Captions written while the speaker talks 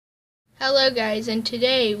Hello guys, and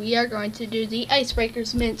today we are going to do the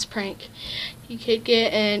Icebreakers mints prank. You could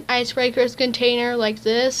get an Icebreakers container like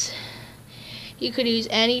this. You could use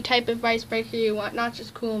any type of icebreaker you want, not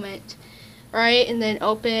just Cool Mint. Right, and then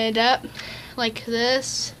open it up like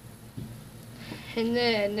this. And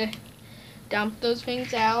then dump those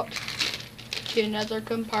things out to another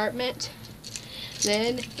compartment.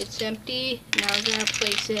 Then it's empty. Now we're going to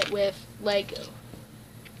place it with Lego.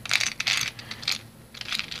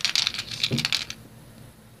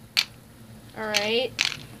 Alright,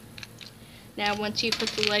 now once you put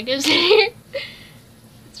the Legos in here,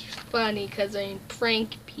 it's funny because I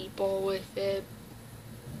prank people with it.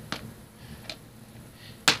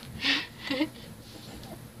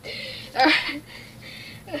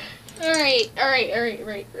 Alright,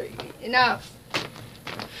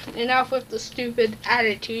 enough with the stupid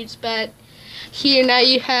attitudes, but here now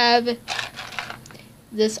you have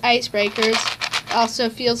this Icebreakers. Also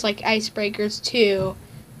feels like Icebreakers too.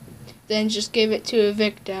 Then just give it to a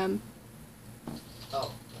victim.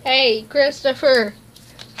 Oh. Hey, Christopher.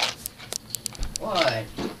 What?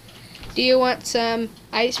 Do you want some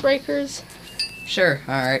Icebreakers? Sure,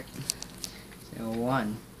 alright. So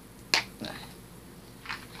one.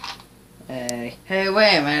 Hey,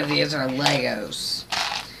 wait a minute, these are Legos.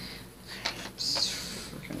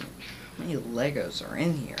 How many Legos are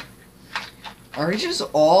in here? Are these just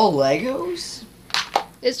all Legos?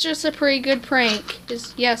 It's just a pretty good prank.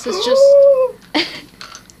 Yes, it's just...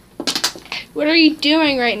 What are you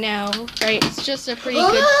doing right now? Right, it's just a pretty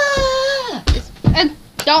good...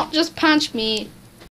 Don't just punch me.